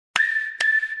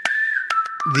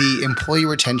The employee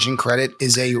retention credit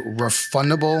is a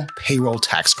refundable payroll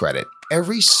tax credit.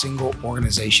 Every single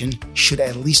organization should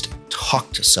at least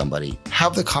talk to somebody,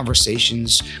 have the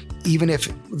conversations, even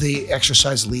if the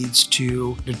exercise leads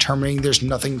to determining there's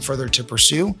nothing further to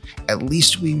pursue. At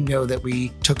least we know that we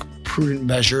took prudent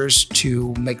measures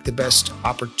to make the best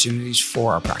opportunities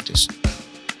for our practice.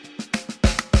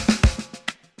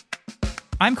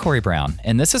 I'm Corey Brown,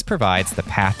 and this is Provide's The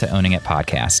Path to Owning It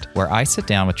podcast, where I sit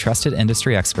down with trusted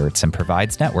industry experts and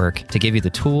Provide's network to give you the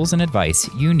tools and advice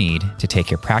you need to take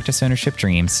your practice ownership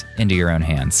dreams into your own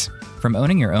hands. From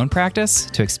owning your own practice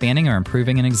to expanding or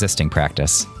improving an existing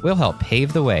practice, we'll help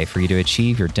pave the way for you to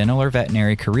achieve your dental or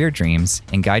veterinary career dreams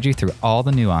and guide you through all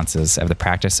the nuances of the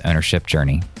practice ownership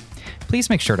journey. Please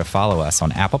make sure to follow us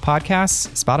on Apple Podcasts,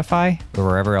 Spotify, or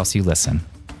wherever else you listen.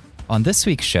 On this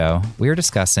week's show, we are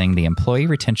discussing the Employee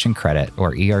Retention Credit,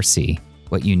 or ERC,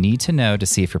 what you need to know to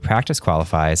see if your practice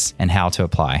qualifies, and how to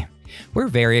apply. We're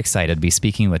very excited to be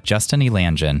speaking with Justin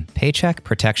Elanjian, Paycheck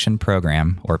Protection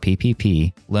Program, or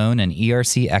PPP, loan and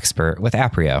ERC expert with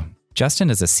Aprio. Justin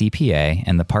is a CPA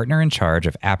and the partner in charge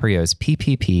of Aprio's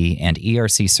PPP and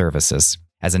ERC services.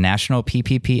 As a national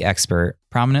PPP expert,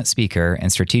 prominent speaker,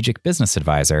 and strategic business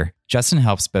advisor, Justin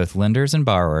helps both lenders and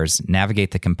borrowers navigate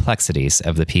the complexities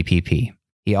of the PPP.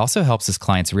 He also helps his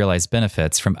clients realize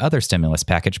benefits from other stimulus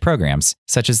package programs,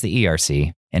 such as the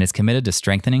ERC, and is committed to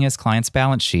strengthening his clients'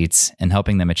 balance sheets and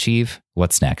helping them achieve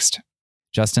what's next.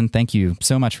 Justin, thank you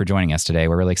so much for joining us today.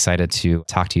 We're really excited to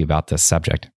talk to you about this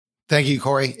subject. Thank you,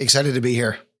 Corey. Excited to be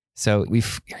here. So we're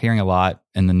hearing a lot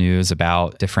in the news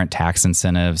about different tax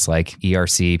incentives like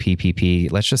ERC,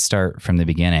 PPP. Let's just start from the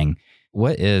beginning.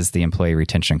 What is the Employee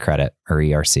Retention Credit, or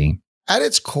ERC? At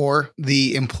its core,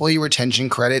 the Employee Retention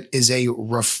Credit is a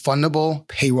refundable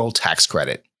payroll tax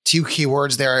credit. Two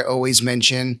keywords there I always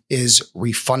mention is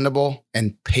refundable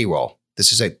and payroll.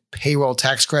 This is a payroll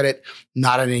tax credit,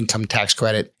 not an income tax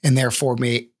credit, and therefore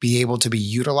may be able to be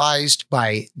utilized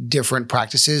by different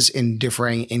practices in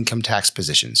differing income tax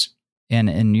positions. And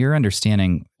in your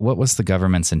understanding, what was the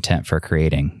government's intent for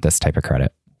creating this type of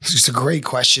credit? It's just a great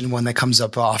question, one that comes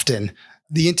up often.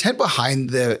 The intent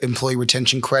behind the Employee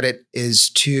Retention Credit is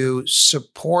to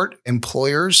support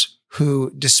employers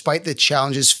who, despite the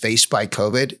challenges faced by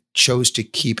COVID, chose to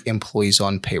keep employees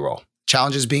on payroll.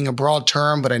 Challenges being a broad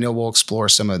term, but I know we'll explore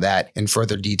some of that in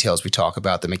further detail as we talk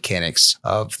about the mechanics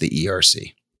of the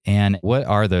ERC. And what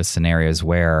are those scenarios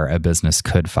where a business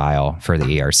could file for the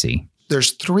ERC?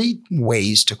 There's three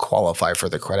ways to qualify for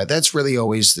the credit. That's really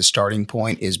always the starting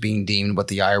point, is being deemed what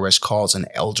the IRS calls an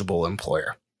eligible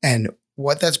employer. And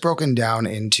what that's broken down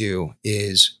into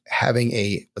is having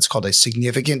what's called a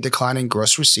significant decline in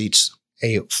gross receipts,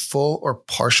 a full or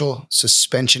partial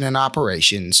suspension in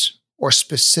operations, or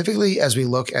specifically as we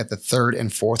look at the third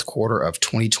and fourth quarter of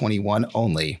 2021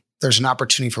 only, there's an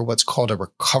opportunity for what's called a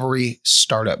recovery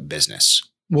startup business.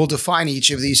 We'll define each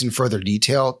of these in further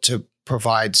detail to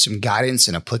provide some guidance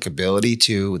and applicability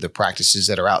to the practices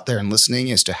that are out there and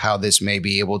listening as to how this may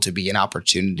be able to be an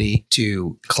opportunity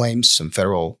to claim some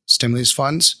federal stimulus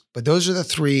funds. But those are the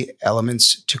three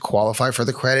elements to qualify for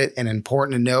the credit. And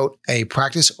important to note, a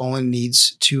practice only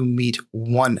needs to meet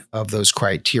one of those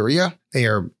criteria. They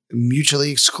are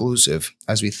mutually exclusive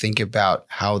as we think about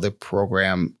how the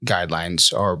program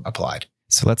guidelines are applied.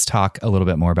 So let's talk a little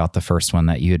bit more about the first one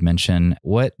that you had mentioned.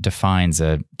 What defines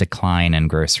a decline in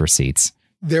gross receipts?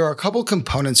 There are a couple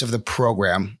components of the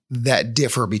program that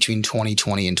differ between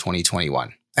 2020 and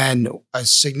 2021. And a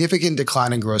significant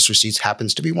decline in gross receipts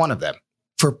happens to be one of them.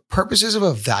 For purposes of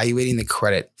evaluating the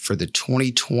credit for the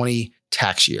 2020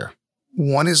 tax year,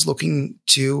 one is looking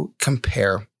to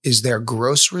compare, is their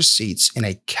gross receipts in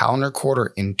a calendar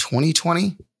quarter in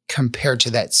 2020 compared to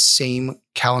that same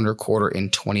calendar quarter in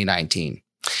 2019.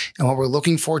 And what we're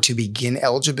looking for to begin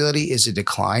eligibility is a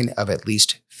decline of at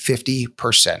least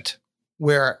 50%.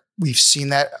 Where we've seen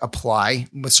that apply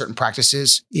with certain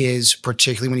practices is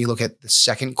particularly when you look at the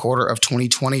second quarter of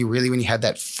 2020, really when you had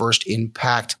that first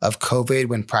impact of COVID,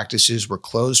 when practices were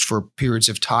closed for periods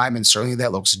of time. And certainly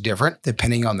that looks different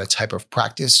depending on the type of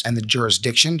practice and the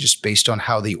jurisdiction, just based on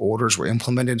how the orders were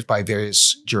implemented by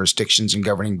various jurisdictions and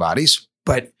governing bodies.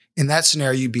 But in that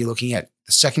scenario, you'd be looking at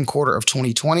the second quarter of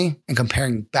 2020 and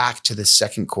comparing back to the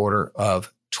second quarter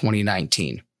of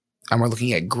 2019. And we're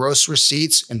looking at gross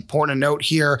receipts. Important to note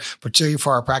here, particularly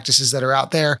for our practices that are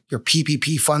out there, your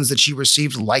PPP funds that you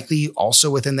received likely also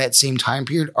within that same time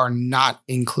period are not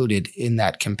included in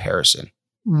that comparison.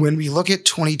 When we look at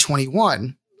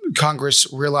 2021,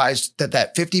 Congress realized that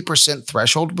that 50%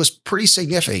 threshold was pretty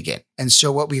significant. And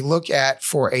so what we look at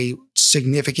for a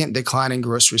significant decline in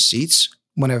gross receipts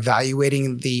when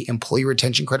evaluating the employee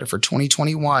retention credit for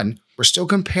 2021, we're still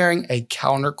comparing a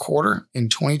calendar quarter in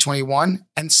 2021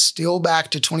 and still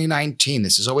back to 2019.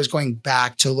 This is always going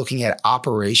back to looking at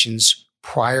operations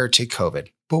prior to COVID.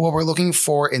 But what we're looking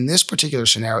for in this particular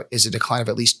scenario is a decline of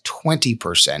at least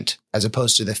 20%, as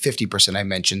opposed to the 50% I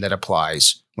mentioned that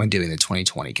applies when doing the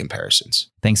 2020 comparisons.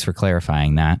 Thanks for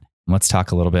clarifying that. Let's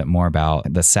talk a little bit more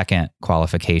about the second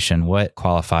qualification. What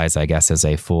qualifies, I guess, as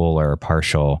a full or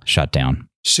partial shutdown?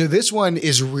 So this one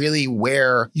is really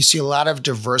where you see a lot of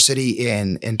diversity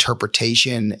in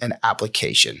interpretation and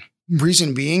application.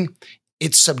 Reason being,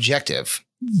 it's subjective.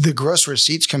 The gross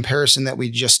receipts comparison that we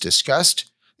just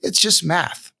discussed, it's just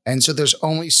math. And so there's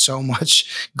only so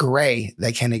much gray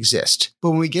that can exist.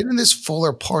 But when we get in this full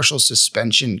or partial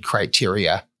suspension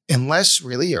criteria, unless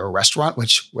really you're a restaurant,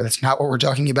 which that's not what we're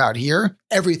talking about here,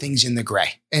 everything's in the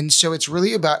gray. And so it's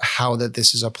really about how that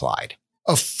this is applied.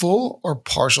 A full or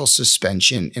partial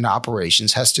suspension in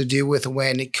operations has to do with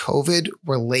when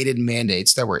COVID-related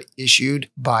mandates that were issued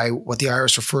by what the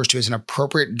IRS refers to as an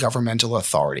appropriate governmental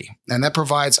authority. And that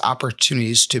provides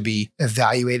opportunities to be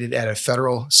evaluated at a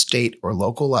federal, state, or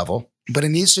local level. But it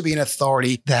needs to be an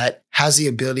authority that has the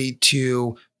ability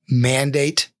to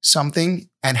mandate something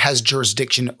and has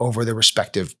jurisdiction over the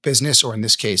respective business, or in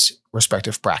this case,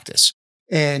 respective practice.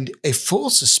 And a full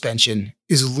suspension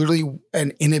is literally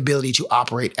an inability to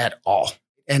operate at all.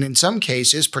 And in some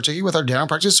cases, particularly with our dental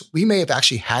practice, we may have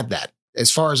actually had that. As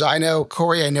far as I know,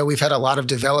 Corey, I know we've had a lot of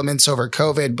developments over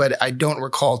COVID, but I don't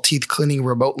recall teeth cleaning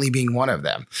remotely being one of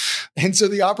them. And so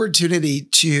the opportunity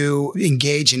to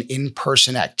engage in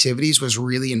in-person activities was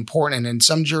really important. And in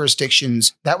some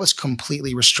jurisdictions, that was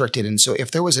completely restricted. And so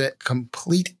if there was a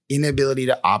complete inability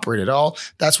to operate at all,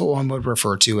 that's what one would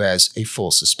refer to as a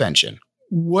full suspension.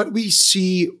 What we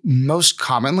see most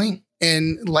commonly,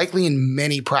 and likely in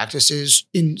many practices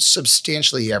in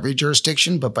substantially every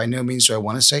jurisdiction, but by no means do I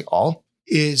want to say all,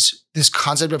 is this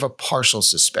concept of a partial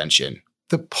suspension.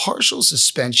 The partial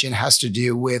suspension has to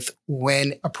do with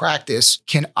when a practice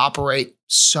can operate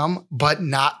some, but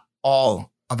not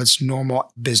all of its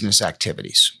normal business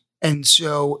activities. And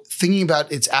so thinking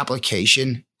about its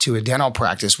application to a dental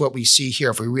practice, what we see here,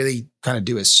 if we really kind of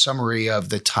do a summary of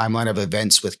the timeline of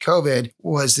events with COVID,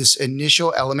 was this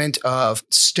initial element of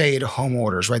stay-at-home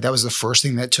orders, right? That was the first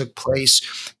thing that took place.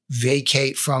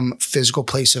 Vacate from physical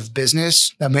place of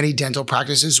business. Now, many dental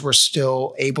practices were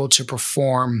still able to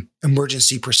perform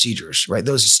emergency procedures, right?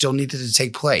 Those still needed to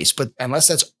take place. But unless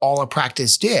that's all a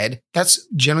practice did, that's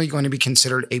generally going to be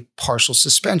considered a partial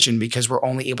suspension because we're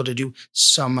only able to do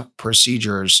some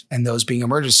procedures, and those being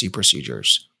emergency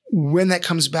procedures. When that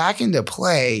comes back into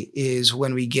play is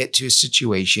when we get to a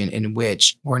situation in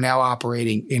which we're now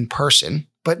operating in person,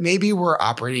 but maybe we're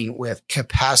operating with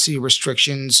capacity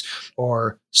restrictions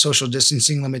or social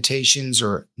distancing limitations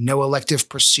or no elective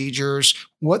procedures.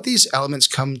 What these elements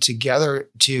come together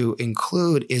to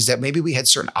include is that maybe we had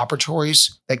certain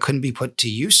operatories that couldn't be put to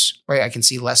use, right? I can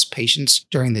see less patients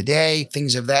during the day,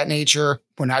 things of that nature.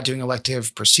 We're not doing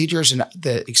elective procedures, and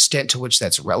the extent to which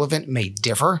that's relevant may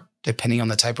differ depending on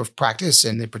the type of practice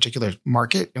and the particular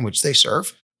market in which they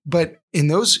serve. But in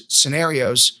those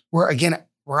scenarios where, again,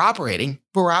 we're operating,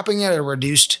 but we're operating at a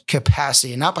reduced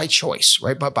capacity, and not by choice,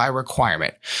 right, but by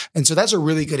requirement. And so that's a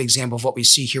really good example of what we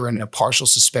see here in a partial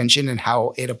suspension and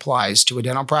how it applies to a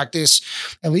dental practice,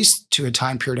 at least to a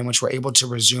time period in which we're able to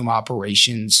resume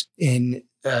operations in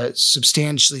a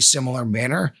substantially similar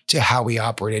manner to how we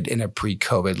operated in a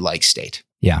pre-COVID-like state.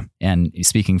 Yeah. And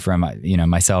speaking from,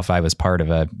 myself, I was part of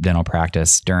a dental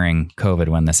practice during COVID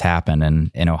when this happened.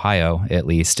 And in Ohio, at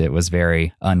least, it was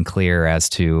very unclear as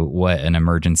to what an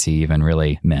emergency even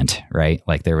really meant, right?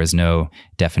 Like there was no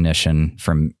definition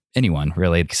from anyone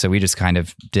really. So we just kind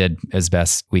of did as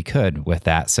best we could with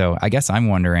that. So I guess I'm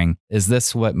wondering, is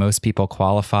this what most people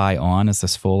qualify on? Is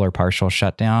this full or partial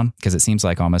shutdown? Because it seems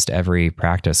like almost every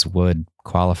practice would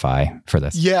qualify for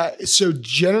this. Yeah. So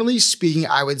generally speaking,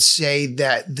 I would say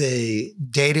that the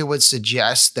data would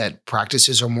suggest that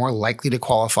practices are more likely to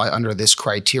qualify under this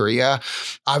criteria.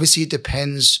 Obviously, it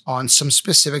depends on some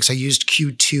specifics. I used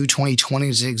Q2 2020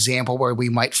 as an example where we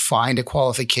might find a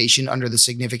qualification under the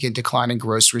significant decline in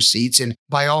gross receipts. And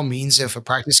by all means, if a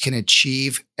practice can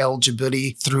achieve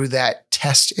eligibility through that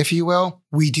test, if you will,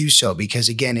 we do so because,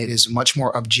 again, it is much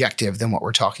more objective than what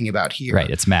we're talking about here. Right.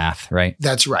 It's math, right?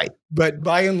 That's right. But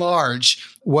by and large,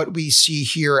 what we see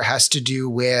here has to do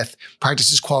with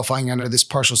practices qualifying under this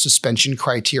partial suspension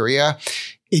criteria.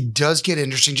 It does get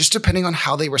interesting just depending on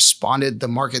how they responded, the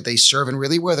market they serve, and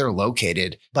really where they're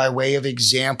located. By way of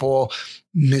example,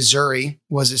 Missouri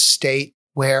was a state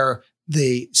where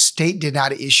the state did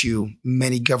not issue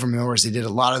many government orders. They did a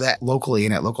lot of that locally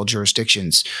and at local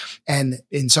jurisdictions. And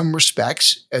in some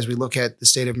respects, as we look at the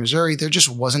state of Missouri, there just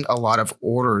wasn't a lot of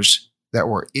orders that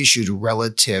were issued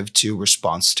relative to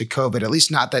response to COVID, at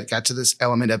least not that got to this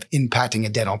element of impacting a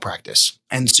dental practice.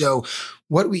 And so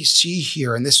what we see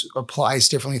here, and this applies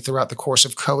differently throughout the course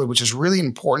of COVID, which is really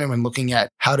important when looking at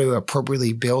how to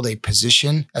appropriately build a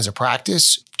position as a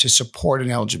practice to support an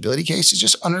eligibility case, is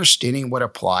just understanding what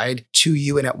applied to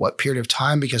you and at what period of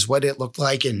time, because what it looked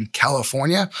like in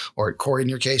California, or Corey, in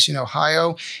your case, in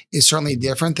Ohio, is certainly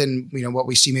different than what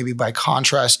we see maybe by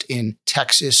contrast in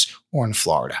Texas or in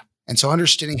Florida. And so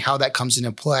understanding how that comes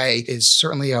into play is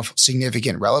certainly of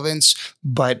significant relevance.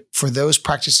 But for those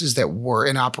practices that were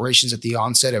in operations at the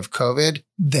onset of COVID,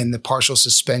 then the partial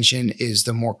suspension is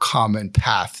the more common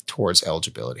path towards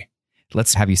eligibility.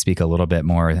 Let's have you speak a little bit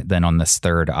more then on this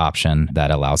third option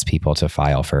that allows people to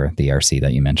file for the ERC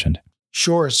that you mentioned.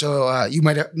 Sure. So you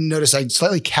might have noticed I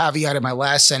slightly caveated my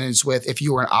last sentence with if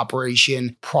you were in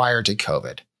operation prior to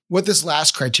COVID. What this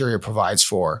last criteria provides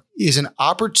for is an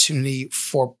opportunity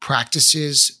for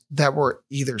practices that were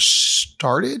either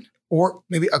started or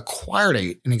maybe acquired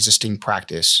an existing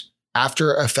practice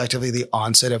after effectively the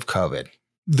onset of COVID.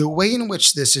 The way in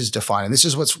which this is defined, and this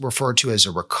is what's referred to as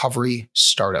a recovery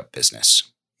startup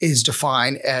business, is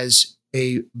defined as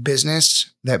a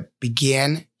business that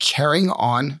began carrying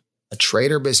on a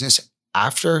trade or business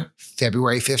after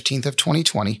February 15th of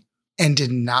 2020 and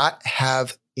did not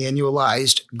have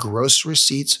annualized gross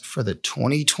receipts for the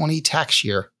 2020 tax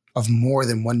year of more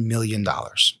than $1 million.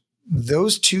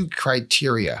 Those two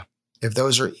criteria, if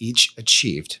those are each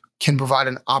achieved, can provide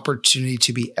an opportunity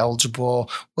to be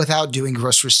eligible without doing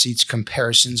gross receipts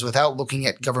comparisons, without looking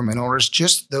at government orders.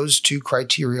 Just those two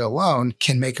criteria alone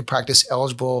can make a practice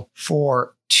eligible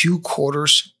for 2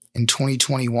 quarters in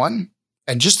 2021.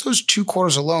 And just those 2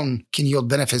 quarters alone can yield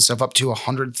benefits of up to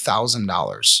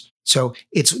 $100,000. So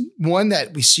it's one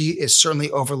that we see is certainly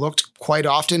overlooked quite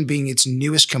often, being its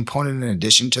newest component in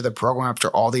addition to the program after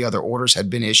all the other orders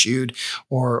had been issued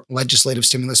or legislative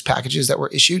stimulus packages that were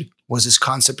issued, was this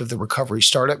concept of the recovery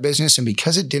startup business. And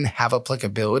because it didn't have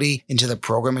applicability into the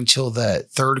program until the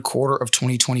 3rd quarter of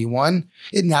 2021,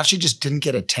 it naturally just didn't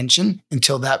get attention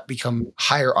until that become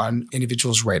higher on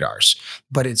individuals' radars.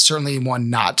 But it's certainly one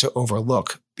not to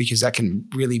overlook, because that can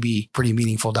really be pretty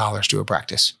meaningful dollars to a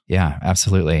practice. Yeah,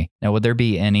 absolutely. Now, would there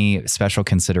be any special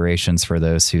considerations for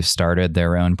those who started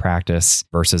their own practice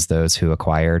versus those who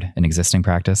acquired an existing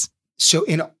practice? So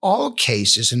in all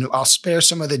cases, and I'll spare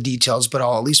some of the details, but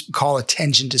I'll at least call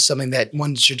attention to something that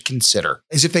one should consider,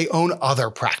 is if they own other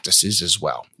practices as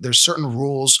well. There's certain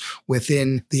rules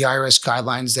within the IRS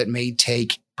guidelines that may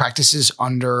take practices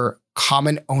under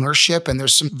common ownership. And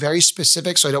there's some very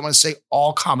specific, so I don't want to say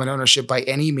all common ownership by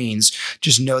any means.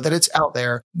 Just know that it's out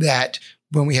there that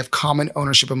when we have common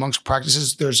ownership amongst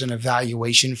practices, there's an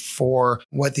evaluation for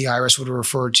what the IRS would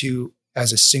refer to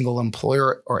as a single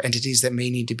employer or entities that may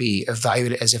need to be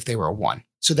evaluated as if they were one.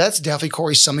 So that's definitely,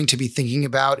 Corey, something to be thinking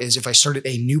about, is if I started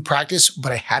a new practice,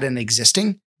 but I had an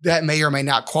existing, that may or may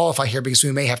not qualify here, because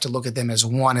we may have to look at them as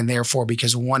one. And therefore,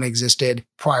 because one existed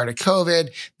prior to COVID,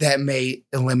 that may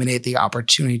eliminate the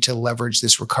opportunity to leverage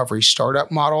this recovery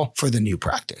startup model for the new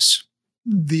practice.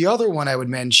 The other one I would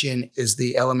mention is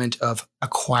the element of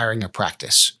acquiring a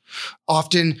practice.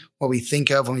 Often what we think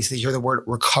of when we hear the word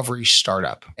recovery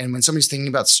startup, and when somebody's thinking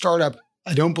about startup,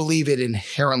 I don't believe it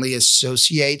inherently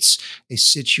associates a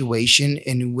situation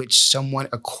in which someone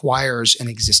acquires an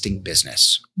existing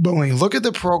business. But when we look at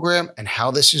the program and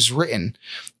how this is written,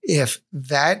 if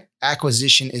that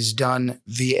acquisition is done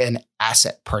via an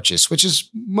asset purchase, which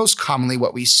is most commonly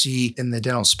what we see in the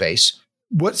dental space,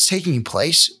 what's taking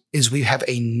place is we have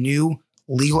a new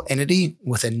legal entity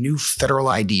with a new federal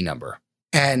ID number.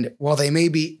 And while they may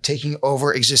be taking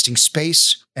over existing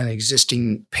space and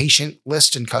existing patient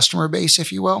list and customer base,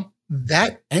 if you will,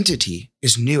 that entity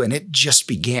is new and it just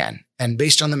began. And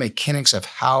based on the mechanics of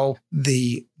how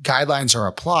the guidelines are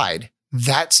applied,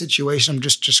 that situation I'm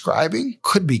just describing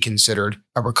could be considered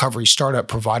a recovery startup,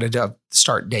 provided of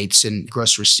start dates and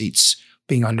gross receipts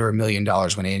being under $1 million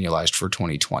when annualized for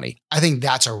 2020. I think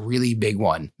that's a really big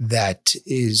one that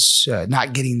is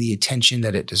not getting the attention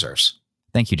that it deserves.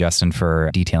 Thank you, Justin, for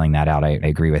detailing that out. I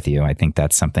agree with you. I think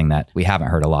that's something that we haven't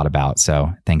heard a lot about.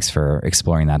 So thanks for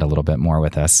exploring that a little bit more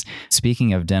with us.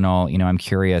 Speaking of dental, I'm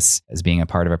curious, as being a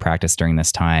part of a practice during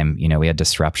this time, we had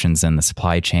disruptions in the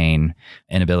supply chain,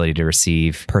 inability to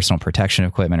receive personal protection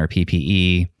equipment or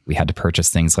PPE. We had to purchase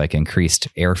things like increased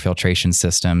air filtration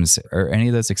systems. Or any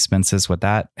of those expenses, would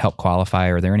that help qualify?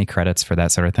 Are there any credits for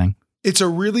that sort of thing? It's a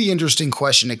really interesting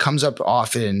question. It comes up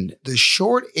often. The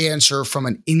short answer from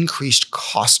an increased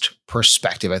cost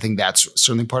perspective, I think that's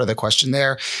certainly part of the question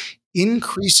there.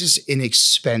 Increases in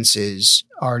expenses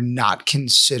are not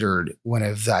considered when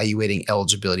evaluating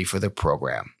eligibility for the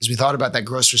program. As we thought about that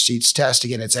gross receipts test,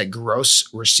 again, it's at gross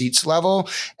receipts level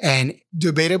and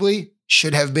debatably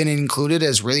should have been included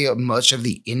as really much of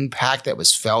the impact that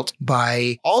was felt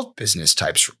by all business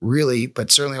types, really, but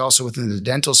certainly also within the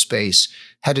dental space,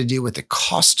 had to do with the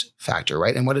cost factor,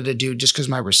 right? And what did it do? Just because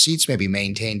my receipts may be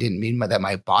maintained didn't mean that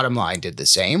my bottom line did the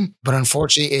same. But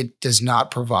unfortunately, it does not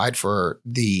provide for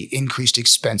the increased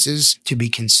expenses to be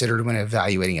considered when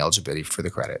evaluating eligibility for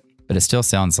the credit. But it still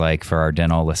sounds like for our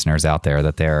dental listeners out there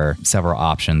that there are several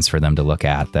options for them to look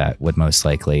at that would most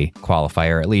likely qualify,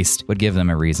 or at least would give them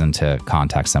a reason to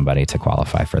contact somebody to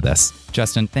qualify for this.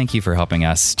 Justin, thank you for helping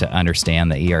us to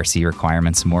understand the ERC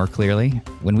requirements more clearly.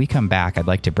 When we come back, I'd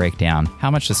like to break down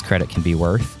how much this credit can be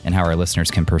worth and how our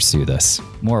listeners can pursue this.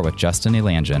 More with Justin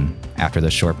Elanjian after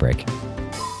this short break.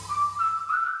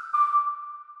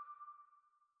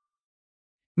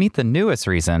 Meet the newest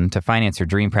reason to finance your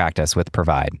dream practice with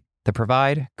Provide. The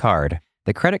Provide Card,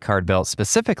 the credit card built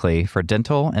specifically for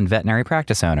dental and veterinary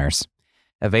practice owners.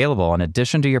 Available in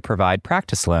addition to your Provide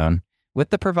practice loan, with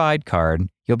the Provide Card,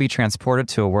 you'll be transported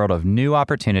to a world of new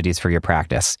opportunities for your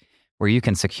practice, where you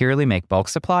can securely make bulk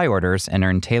supply orders and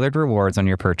earn tailored rewards on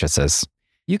your purchases.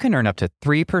 You can earn up to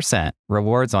 3%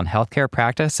 rewards on healthcare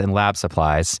practice and lab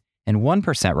supplies, and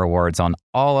 1% rewards on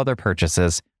all other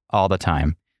purchases all the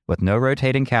time, with no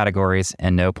rotating categories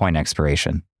and no point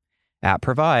expiration. At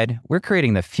Provide, we're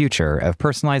creating the future of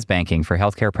personalized banking for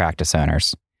healthcare practice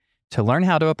owners. To learn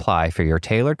how to apply for your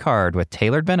tailored card with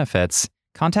tailored benefits,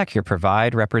 contact your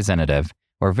Provide representative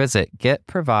or visit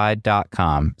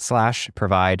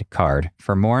getprovide.com/provide-card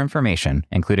for more information,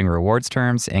 including rewards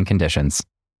terms and conditions.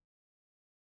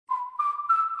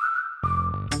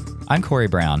 I'm Corey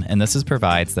Brown, and this is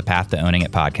Provide's The Path to Owning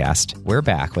It podcast. We're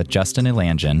back with Justin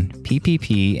Elanjian,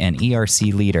 PPP and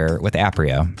ERC leader with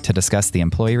Aprio, to discuss the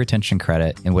employee retention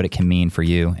credit and what it can mean for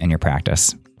you and your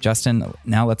practice. Justin,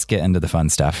 now let's get into the fun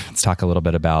stuff. Let's talk a little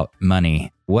bit about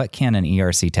money. What can an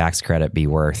ERC tax credit be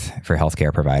worth for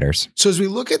healthcare providers? So as we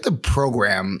look at the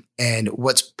program and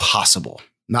what's possible,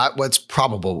 not what's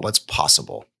probable, what's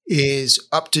possible, is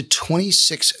up to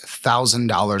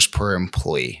 $26,000 per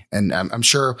employee. And I'm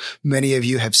sure many of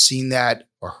you have seen that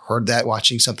or heard that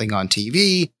watching something on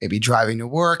TV, maybe driving to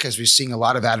work, as we're seeing a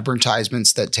lot of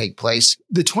advertisements that take place.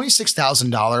 The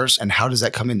 $26,000 and how does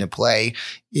that come into play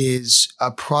is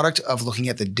a product of looking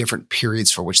at the different periods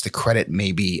for which the credit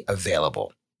may be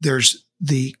available. There's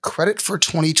the credit for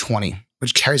 2020,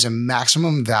 which carries a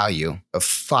maximum value of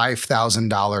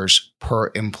 $5,000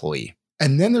 per employee.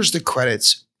 And then there's the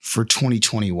credits for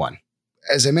 2021.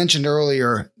 As I mentioned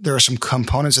earlier, there are some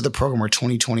components of the program where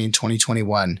 2020 and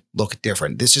 2021 look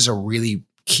different. This is a really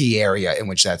key area in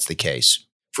which that's the case.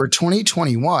 For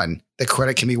 2021, the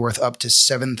credit can be worth up to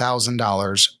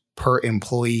 $7,000 per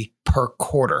employee per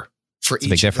quarter for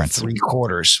each of the 3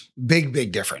 quarters.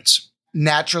 Big difference.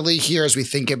 Naturally, here, as we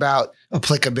think about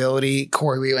applicability,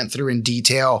 Corey, we went through in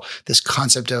detail this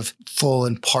concept of full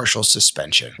and partial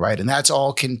suspension, right? And that's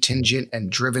all contingent and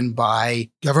driven by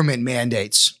government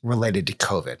mandates related to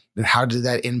COVID. And how did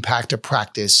that impact a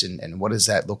practice? And what does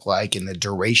that look like in the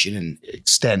duration and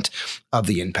extent of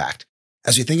the impact?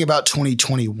 As we think about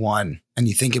 2021 and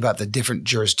you think about the different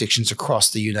jurisdictions across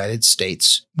the United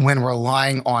States, when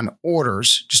relying on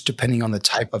orders, just depending on the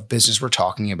type of business we're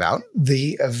talking about,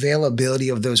 the availability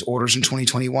of those orders in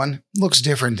 2021 looks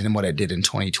different than what it did in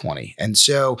 2020. And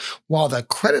so while the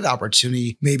credit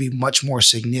opportunity may be much more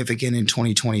significant in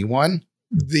 2021,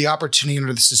 the opportunity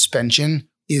under the suspension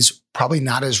is probably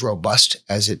not as robust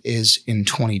as it is in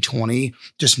 2020,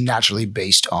 just naturally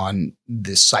based on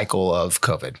this cycle of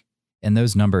COVID. And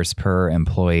those numbers per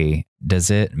employee,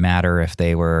 does it matter if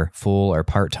they were full or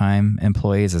part-time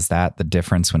employees? Is that the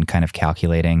difference when kind of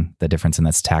calculating the difference in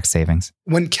this tax savings?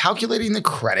 When calculating the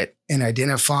credit and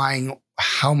identifying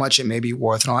how much it may be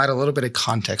worth, and I'll add a little bit of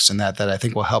context in that I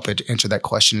think will help it answer that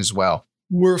question as well.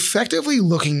 We're effectively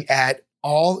looking at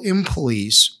all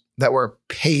employees that were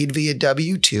paid via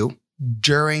W-2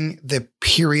 during the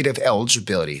period of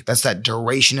eligibility. That's that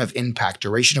duration of impact,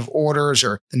 duration of orders,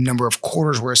 or the number of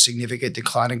quarters where a significant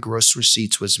decline in gross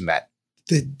receipts was met.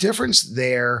 The difference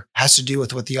there has to do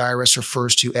with what the IRS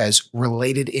refers to as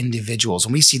related individuals.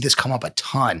 And we see this come up a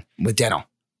ton with dental.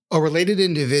 A related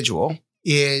individual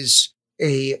is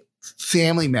a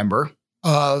family member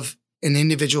of an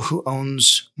individual who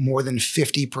owns more than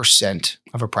 50%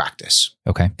 of a practice.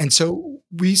 Okay. And so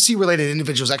we see related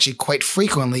individuals actually quite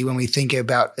frequently when we think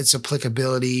about its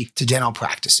applicability to dental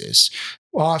practices.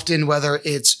 Often, whether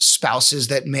it's spouses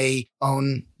that may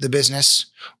own the business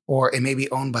or it may be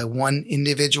owned by one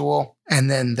individual, and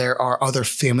then there are other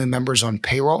family members on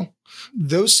payroll.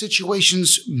 Those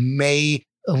situations may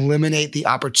eliminate the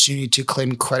opportunity to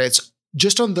claim credits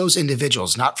just on those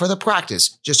individuals, not for the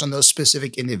practice, just on those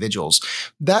specific individuals.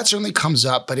 That certainly comes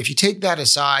up. But if you take that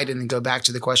aside and then go back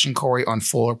to the question, Corey, on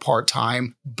full or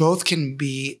part-time, both can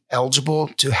be eligible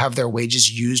to have their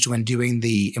wages used when doing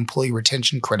the employee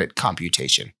retention credit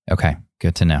computation. Okay,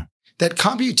 good to know. That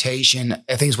computation,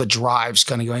 I think, is what drives,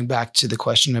 kind of going back to the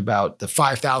question about the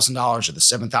 $5,000 or the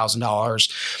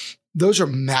 $7,000. Those are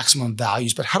maximum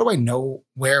values, but how do I know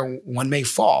where one may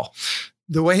fall?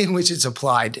 The way in which it's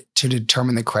applied to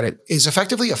determine the credit is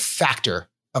effectively a factor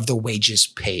of the wages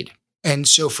paid. And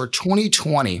so for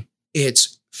 2020,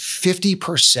 it's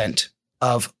 50%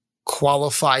 of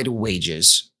qualified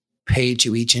wages paid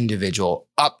to each individual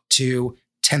up to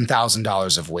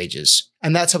 $10,000 of wages.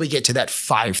 And that's how we get to that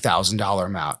 $5,000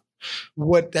 amount.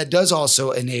 What that does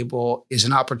also enable is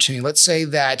an opportunity. Let's say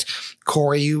that,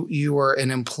 Corey, you are an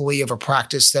employee of a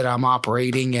practice that I'm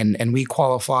operating and we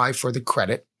qualify for the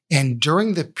credit. And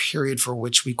during the period for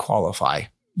which we qualify,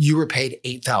 you were paid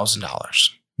 $8,000.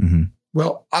 Mm-hmm.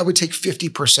 Well, I would take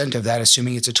 50% of that,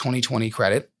 assuming it's a 2020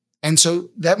 credit. And so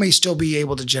that may still be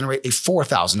able to generate a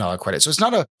 $4,000 credit. So it's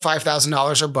not a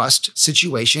 $5,000 or bust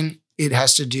situation. It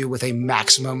has to do with a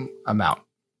maximum amount.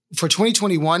 For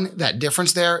 2021, that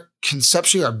difference there,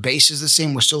 conceptually, our base is the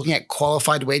same. We're still looking at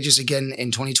qualified wages. Again,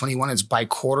 in 2021, it's by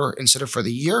quarter instead of for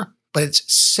the year, but it's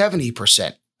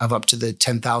 70% of up to the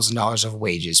 $10,000 of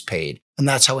wages paid. And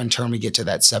that's how in turn we get to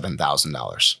that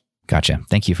 $7,000. Gotcha.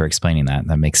 Thank you for explaining that.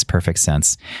 That makes perfect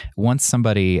sense. Once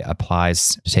somebody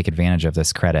applies to take advantage of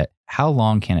this credit, how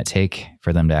long can it take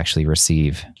for them to actually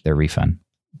receive their refund?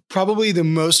 Probably the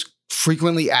most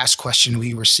frequently asked question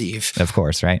we receive. Of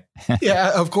course, right?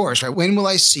 Yeah, of course, right? When will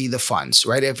I see the funds,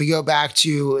 right? If we go back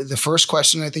to the first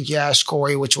question I think you asked,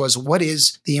 Corey, which was, what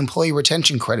is the employee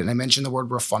retention credit? And I mentioned the word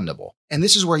refundable. And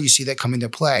this is where you see that come into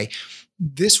play.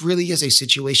 This really is a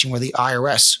situation where the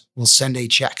IRS will send a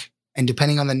check. And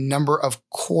depending on the number of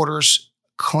quarters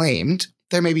claimed,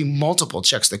 there may be multiple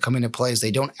checks that come into play as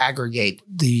they don't aggregate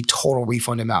the total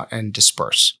refund amount and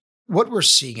disperse. What we're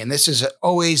seeing, and this is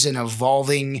always an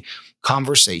evolving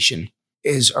conversation,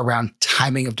 is around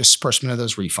timing of disbursement of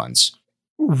those refunds.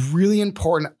 Really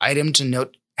important item to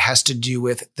note has to do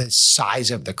with the size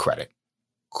of the credit.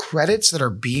 Credits that are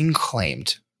being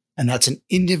claimed, and that's an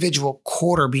individual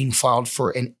quarter being filed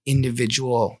for an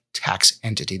individual tax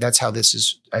entity. That's how this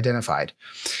is identified.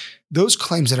 Those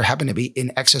claims that happen to be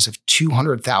in excess of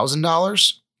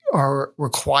 $200,000 are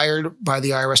required by the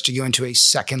IRS to go into a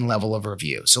second level of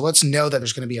review. So let's know that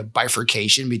there's going to be a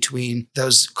bifurcation between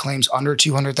those claims under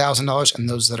 $200,000 and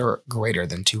those that are greater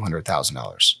than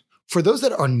 $200,000. For those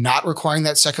that are not requiring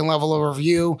that second level of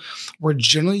review, we're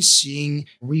generally seeing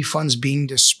refunds being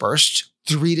dispersed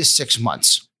 3 to 6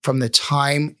 months from the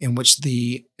time in which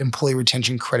the employee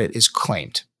retention credit is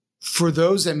claimed. For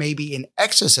those that may be in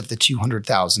excess of the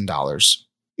 $200,000,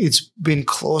 it's been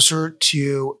closer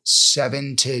to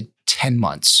 7 to 10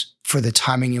 months for the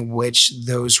timing in which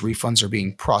those refunds are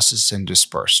being processed and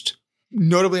dispersed.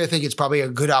 Notably, I think it's probably a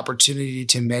good opportunity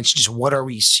to mention just what are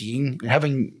we seeing.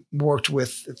 Having worked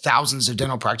with thousands of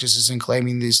dental practices and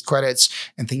claiming these credits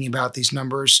and thinking about these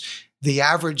numbers, the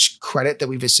average credit that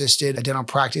we've assisted a dental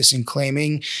practice in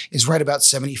claiming is right about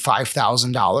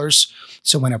 $75,000.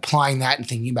 So when applying that and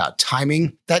thinking about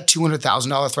timing, that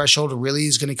 $200,000 threshold really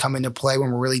is going to come into play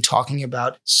when we're really talking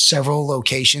about several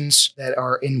locations that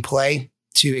are in play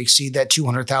to exceed that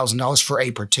 $200,000 for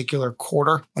a particular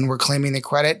quarter when we're claiming the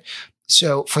credit.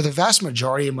 So for the vast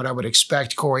majority, and what I would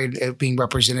expect, Corey, being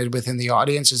represented within the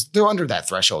audience, is they're under that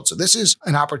threshold. So this is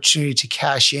an opportunity to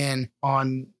cash in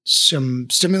on some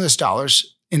stimulus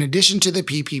dollars in addition to the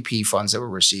PPP funds that were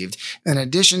received, in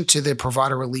addition to the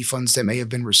provider relief funds that may have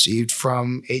been received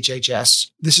from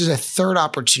HHS. This is a third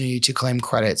opportunity to claim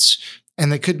credits, and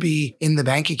they could be in the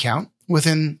bank account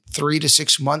within 3 to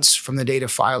 6 months from the date of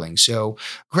filing. So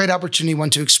great opportunity, one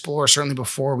to explore, certainly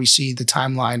before we see the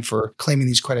timeline for claiming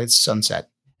these credits sunset.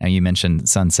 Now, you mentioned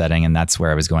sunsetting, and that's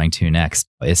where I was going to next.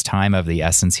 Is time of the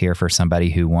essence here for somebody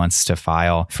who wants to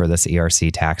file for this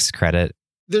ERC tax credit?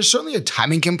 There's certainly a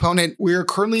timing component. We're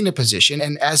currently in a position,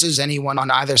 and as is anyone on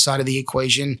either side of the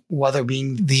equation, whether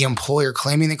being the employer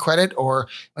claiming the credit or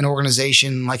an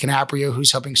organization like an Aprio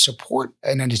who's helping support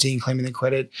an entity in claiming the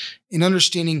credit, in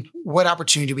understanding what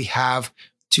opportunity we have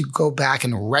to go back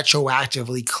and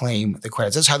retroactively claim the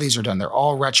credits. That's how these are done. They're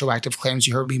all retroactive claims.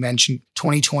 You heard me mention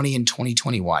 2020 and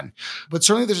 2021. But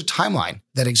certainly there's a timeline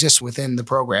that exists within the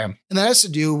program. And that has to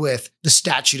do with the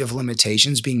statute of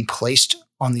limitations being placed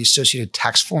on the associated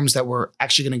tax forms that we're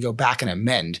actually going to go back and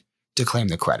amend to claim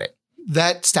the credit.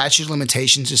 That statute of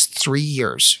limitations is 3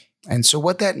 years. And so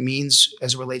what that means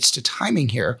as it relates to timing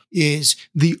here is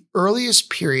the earliest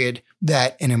period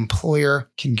that an employer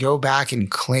can go back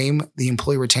and claim the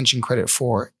employee retention credit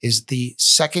for is the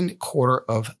second quarter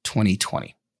of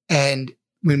 2020. And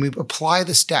when we apply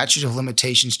the statute of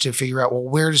limitations to figure out, well,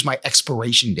 where does my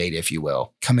expiration date, if you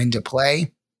will, come into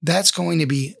play? That's going to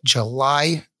be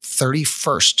July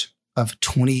 31st of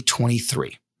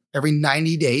 2023. Every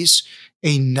 90 days,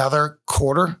 another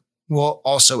quarter will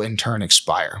also in turn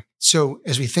expire. So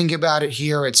as we think about it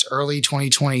here, it's early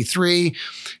 2023.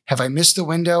 Have I missed the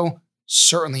window?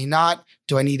 Certainly not.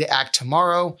 Do I need to act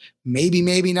tomorrow? Maybe,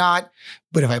 maybe not.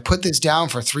 But if I put this down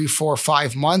for 3, 4,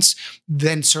 5 months,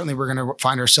 then certainly we're going to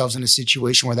find ourselves in a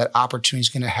situation where that opportunity is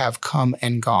going to have come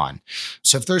and gone.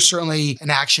 So if there's certainly an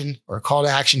action or a call to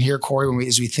action here, Corey,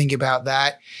 as we think about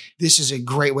that, this is a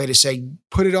great way to say,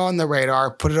 put it on the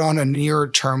radar, put it on a nearer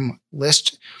term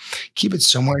list, keep it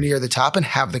somewhere near the top and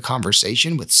have the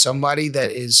conversation with somebody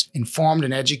that is informed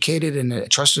and educated and a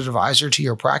trusted advisor to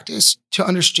your practice to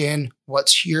understand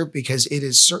what's here, because it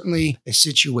is certainly a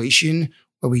situation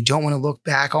where we don't want to look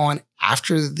back on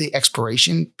after the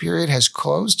expiration period has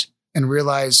closed and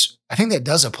realize, I think that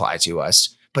does apply to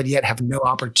us, but yet have no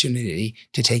opportunity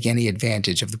to take any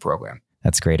advantage of the program.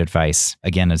 That's great advice.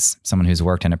 Again, as someone who's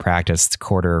worked in a practice,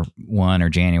 quarter one or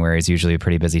January is usually a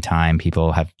pretty busy time.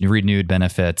 People have renewed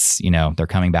benefits. They're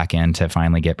coming back in to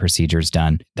finally get procedures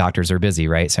done. Doctors are busy,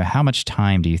 right? So how much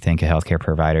time do you think a healthcare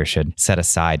provider should set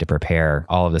aside to prepare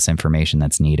all of this information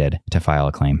that's needed to file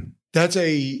a claim? That's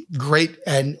a great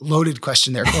and loaded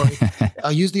question there, Corey.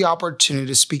 I'll use the opportunity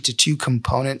to speak to two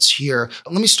components here.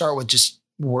 Let me start with just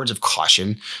words of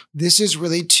caution. This is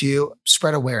really to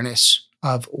spread awareness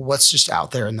of what's just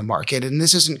out there in the market. And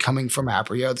this isn't coming from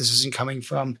Aprio. This isn't coming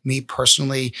from me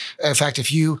personally. In fact,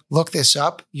 if you look this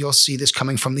up, you'll see this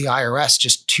coming from the IRS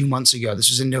just 2 months ago. This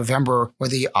was in November, where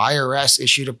the IRS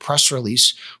issued a press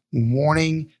release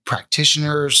warning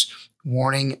practitioners,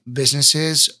 warning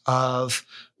businesses of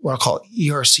what I call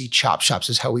ERC chop shops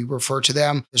is how we refer to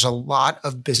them. There's a lot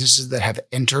of businesses that have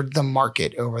entered the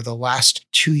market over the last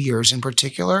 2 years in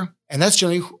particular. And that's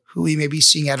generally who we may be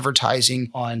seeing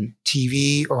advertising on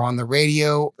TV or on the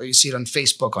radio, or you see it on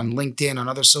Facebook, on LinkedIn, on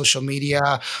other social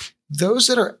media. Those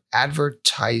that are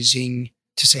advertising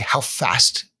to say how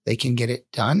fast they can get it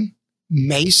done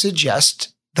may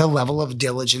suggest the level of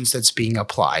diligence that's being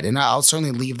applied. And I'll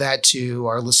certainly leave that to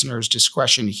our listeners'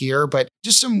 discretion here, but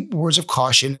just some words of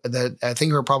caution that I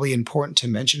think are probably important to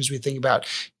mention as we think about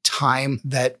time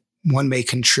that one may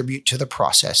contribute to the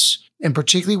process. And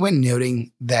particularly when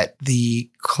noting that the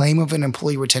claim of an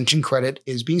employee retention credit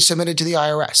is being submitted to the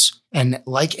IRS. And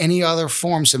like any other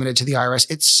form submitted to the IRS,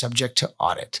 it's subject to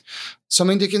audit.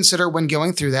 Something to consider when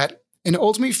going through that, and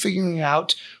ultimately figuring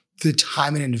out the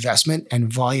time and investment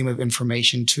and volume of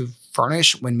information to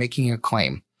furnish when making a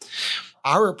claim.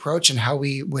 Our approach and how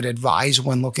we would advise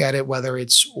one look at it, whether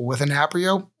it's with an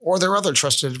Aprio or their other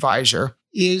trusted advisor,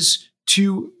 is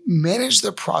to manage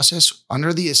the process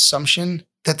under the assumption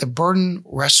that the burden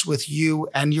rests with you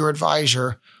and your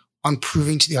advisor on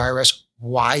proving to the IRS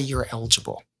why you're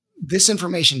eligible. This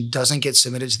information doesn't get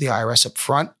submitted to the IRS up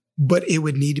front, but it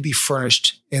would need to be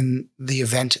furnished in the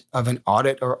event of an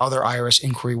audit or other IRS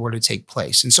inquiry were to take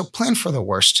place. And so plan for the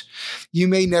worst. You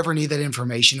may never need that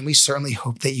information, and we certainly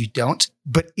hope that you don't.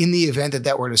 But in the event that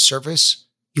that were to surface,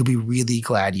 you'll be really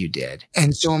glad you did.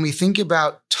 And so when we think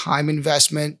about time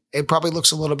investment, it probably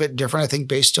looks a little bit different, I think,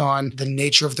 based on the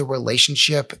nature of the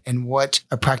relationship and what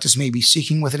a practice may be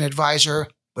seeking with an advisor.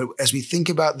 But as we think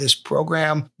about this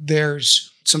program,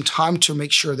 there's some time to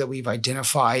make sure that we've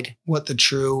identified what the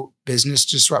true business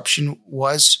disruption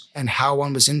was and how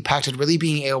one was impacted, really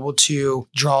being able to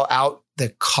draw out the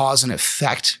cause and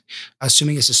effect,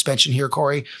 assuming a suspension here,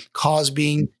 Corey, cause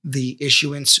being the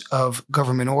issuance of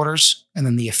government orders, and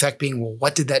then the effect being, well,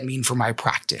 what did that mean for my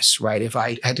practice, right? If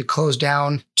I had to close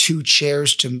down 2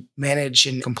 chairs to manage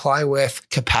and comply with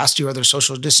capacity or other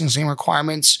social distancing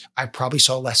requirements, I probably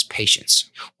saw less patients.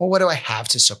 Well, what do I have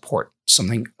to support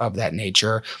something of that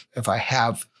nature. If I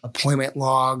have appointment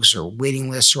logs or waiting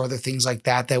lists or other things like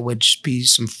that, that would be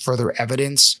some further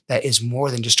evidence that is more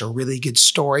than just a really good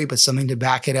story, but something to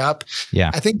back it up.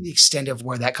 Yeah. I think the extent of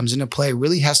where that comes into play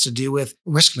really has to do with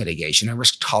risk mitigation and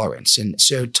risk tolerance. And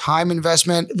so time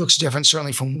investment looks different,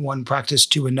 certainly from one practice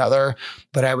to another,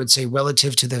 but I would say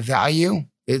relative to the value,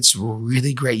 it's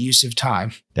really great use of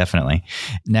time. Definitely.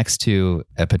 Next to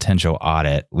a potential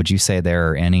audit, would you say there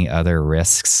are any other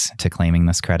risks to claiming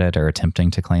this credit or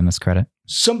attempting to claim this credit?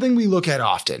 Something we look at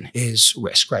often is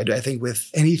risk, right? I think with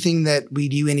anything that we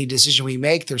do, any decision we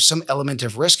make, there's some element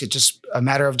of risk. It's just a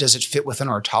matter of, does it fit within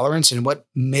our tolerance, and what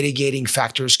mitigating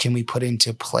factors can we put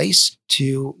into place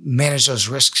to manage those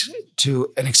risks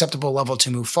to an acceptable level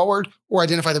to move forward, or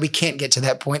identify that we can't get to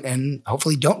that point and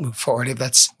hopefully don't move forward if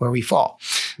that's where we fall.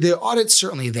 The audit's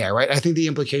certainly there, right? I think the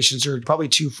implications are probably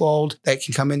twofold that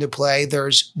can come into play.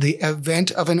 There's the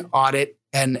event of an audit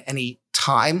and any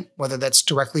time, whether that's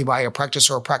directly by a practice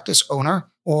or a practice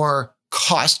owner, or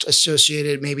cost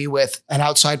associated maybe with an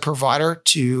outside provider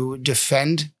to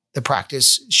defend the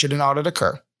practice should an audit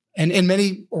occur. And in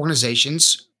many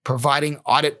organizations, providing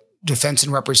audit defense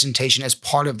and representation as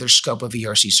part of their scope of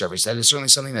ERC service. That is certainly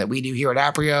something that we do here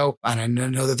at Aprio, and I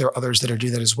know that there are others that do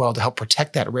that as well to help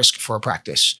protect that risk for a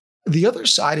practice. The other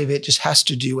side of it just has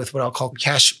to do with what I'll call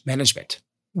cash management.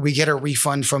 We get a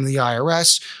refund from the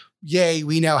IRS. Yay,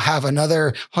 we now have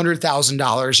another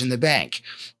 $100,000 in the bank.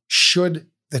 Should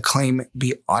the claim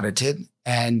be audited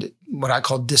and what I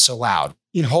call disallowed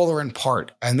in whole or in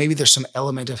part? And maybe there's some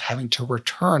element of having to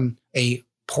return a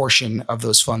portion of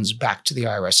those funds back to the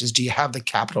IRS. Is, do you have the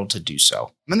capital to do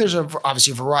so? And there's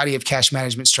obviously a variety of cash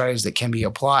management strategies that can be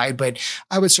applied, but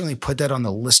I would certainly put that on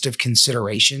the list of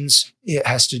considerations. It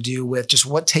has to do with just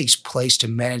what takes place to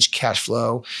manage cash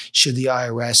flow should the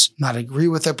IRS not agree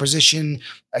with their position.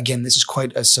 Again, this is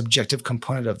quite a subjective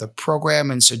component of the program.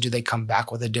 And so do they come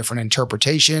back with a different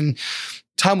interpretation?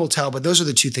 Time will tell, but those are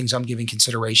the two things I'm giving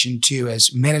consideration to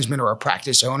as management or a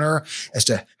practice owner as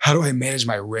to how do I manage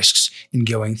my risks in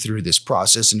going through this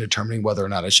process and determining whether or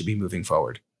not I should be moving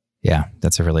forward. Yeah,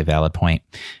 that's a really valid point.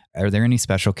 Are there any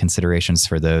special considerations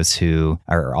for those who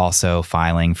are also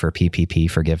filing for PPP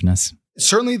forgiveness?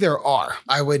 Certainly there are.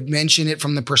 I would mention it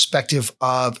from the perspective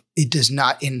of it does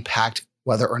not impact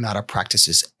whether or not a practice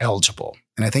is eligible.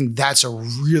 And I think that's a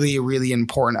really, really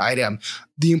important item.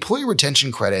 The Employee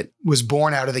Retention Credit was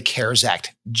born out of the CARES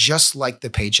Act, just like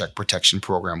the Paycheck Protection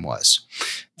Program was.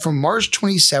 From March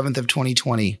 27th of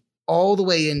 2020, all the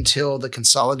way until the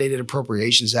Consolidated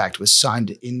Appropriations Act was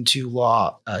signed into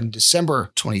law on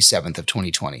December 27th of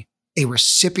 2020, a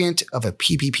recipient of a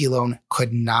PPP loan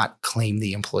could not claim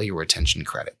the Employee Retention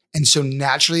Credit. And so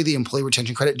naturally, the Employee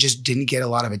Retention Credit just didn't get a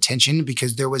lot of attention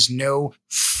because there was no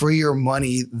freer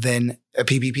money than a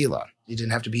PPP loan. You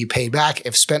didn't have to be paid back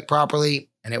if spent properly,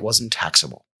 and it wasn't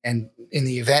taxable. And in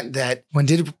the event that one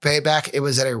did pay it back, it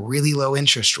was at a really low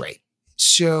interest rate.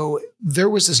 So there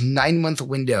was this 9-month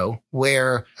window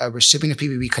where a recipient of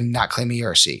PPP could not claim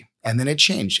ERC. And then it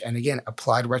changed and again,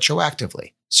 applied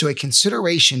retroactively. So a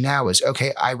consideration now is,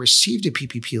 okay, I received a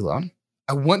PPP loan.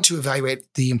 I want to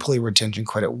evaluate the Employee Retention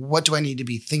Credit. What do I need to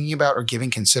be thinking about or giving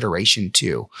consideration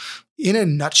to? In a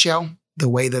nutshell, the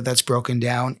way that that's broken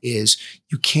down is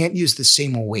you can't use the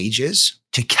same wages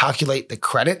to calculate the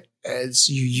credit as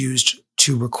you used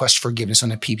to request forgiveness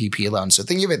on a PPP loan. So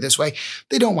think of it this way.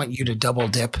 They don't want you to double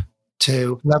dip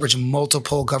to leverage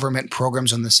multiple government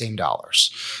programs on the same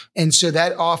dollars. And so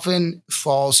that often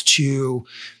falls to,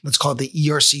 let's call it the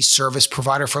ERC service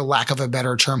provider for lack of a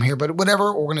better term here, but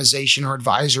whatever organization or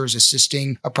advisor is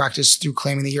assisting a practice through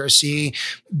claiming the ERC,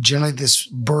 generally this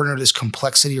burden or this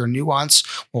complexity or nuance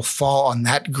will fall on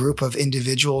that group of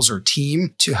individuals or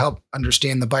team to help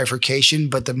understand the bifurcation.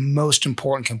 But the most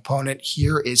important component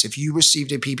here is if you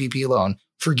received a PPP loan,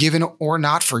 forgiven or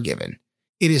not forgiven,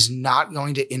 it is not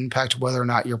going to impact whether or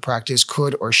not your practice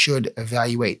could or should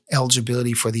evaluate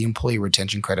eligibility for the Employee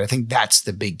Retention Credit. I think that's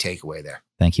the big takeaway there.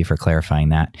 Thank you for clarifying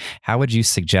that. How would you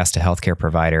suggest a healthcare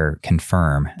provider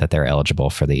confirm that they're eligible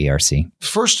for the ERC?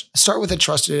 First, start with a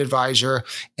trusted advisor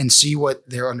and see what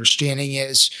their understanding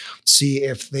is. See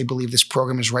if they believe this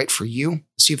program is right for you.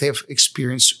 See if they have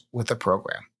experience with the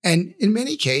program. And in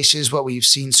many cases, what we've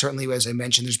seen, certainly, as I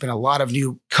mentioned, there's been a lot of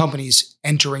new companies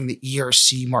entering the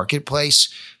ERC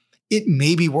marketplace. It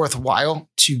may be worthwhile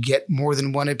to get more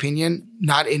than one opinion,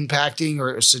 not impacting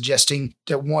or suggesting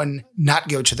that one not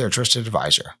go to their trusted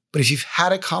advisor. But if you've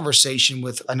had a conversation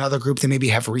with another group that maybe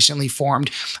have recently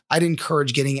formed, I'd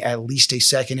encourage getting at least a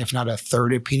second, if not a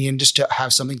third opinion, just to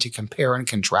have something to compare and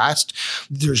contrast.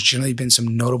 There's generally been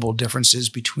some notable differences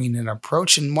between an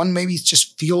approach, and one maybe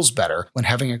just feels better when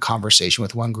having a conversation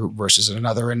with one group versus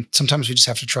another. And sometimes we just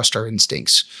have to trust our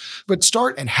instincts. But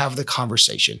start and have the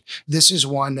conversation. This is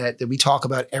one that we talk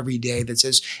about every day that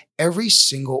says every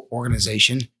single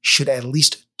organization should at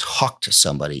least talk to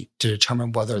somebody to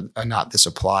determine whether or not this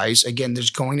applies. Again, there's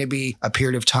going to be a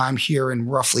period of time here in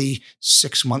roughly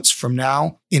 6 months from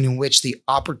now in which the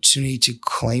opportunity to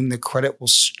claim the credit will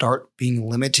start being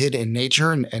limited in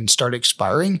nature and start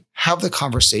expiring. Have the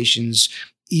conversations,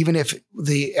 even if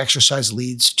the exercise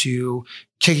leads to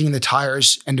kicking the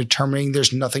tires and determining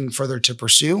there's nothing further to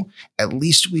pursue. At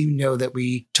least we know that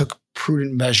we took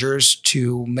prudent measures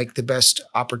to make the best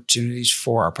opportunities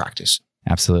for our practice.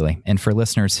 Absolutely. And for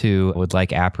listeners who would like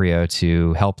Aprio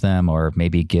to help them or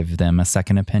maybe give them a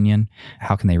second opinion,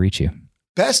 how can they reach you?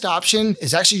 Best option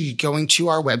is actually going to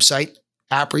our website,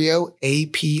 Aprio,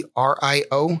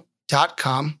 APRIO.com.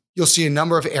 You'll see a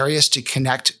number of areas to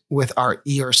connect with our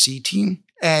ERC team.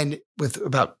 And with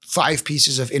about 5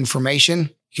 pieces of information,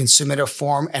 you can submit a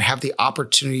form and have the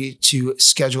opportunity to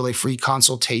schedule a free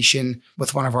consultation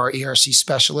with one of our ERC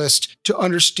specialists to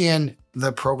understand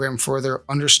the program further,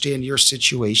 understand your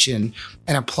situation,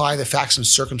 and apply the facts and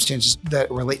circumstances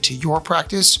that relate to your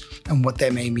practice and what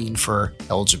that may mean for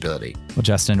eligibility. Well,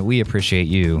 Justin, we appreciate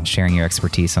you sharing your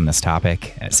expertise on this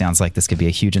topic. It sounds like this could be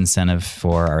a huge incentive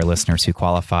for our listeners who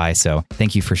qualify. So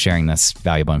thank you for sharing this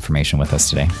valuable information with us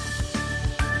today.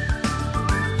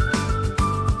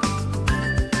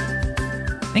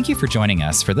 Thank you for joining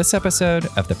us for this episode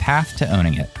of The Path to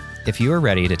Owning It. If you are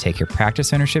ready to take your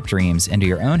practice ownership dreams into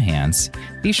your own hands,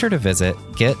 be sure to visit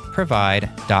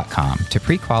getprovide.com to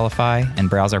pre-qualify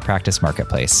and browse our practice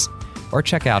marketplace, or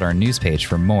check out our news page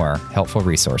for more helpful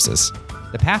resources.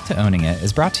 The Path to Owning It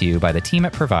is brought to you by the team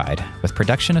at Provide, with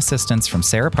production assistance from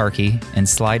Sarah Parkey and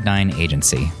Slide 9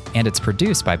 Agency, and it's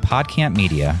produced by PodCamp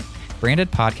Media,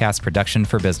 branded podcast production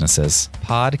for businesses,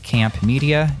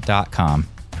 podcampmedia.com.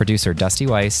 Producer Dusty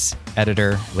Weiss,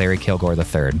 editor Larry Kilgore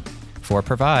III. For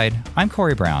Provide, I'm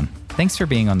Corey Brown. Thanks for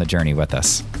being on the journey with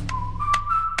us.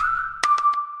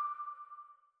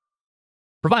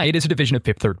 Provide is a division of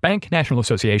Fifth Third Bank, National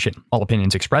Association. All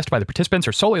opinions expressed by the participants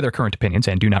are solely their current opinions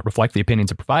and do not reflect the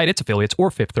opinions of Provide, its affiliates, or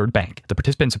Fifth Third Bank. The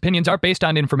participants' opinions are based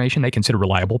on information they consider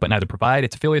reliable, but neither Provide,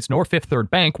 its affiliates, nor Fifth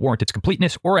Third Bank warrant its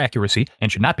completeness or accuracy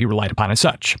and should not be relied upon as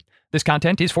such. This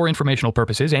content is for informational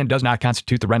purposes and does not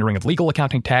constitute the rendering of legal,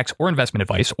 accounting, tax, or investment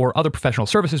advice or other professional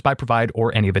services by Provide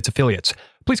or any of its affiliates.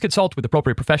 Please consult with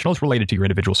appropriate professionals related to your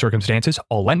individual circumstances.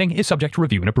 All lending is subject to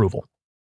review and approval.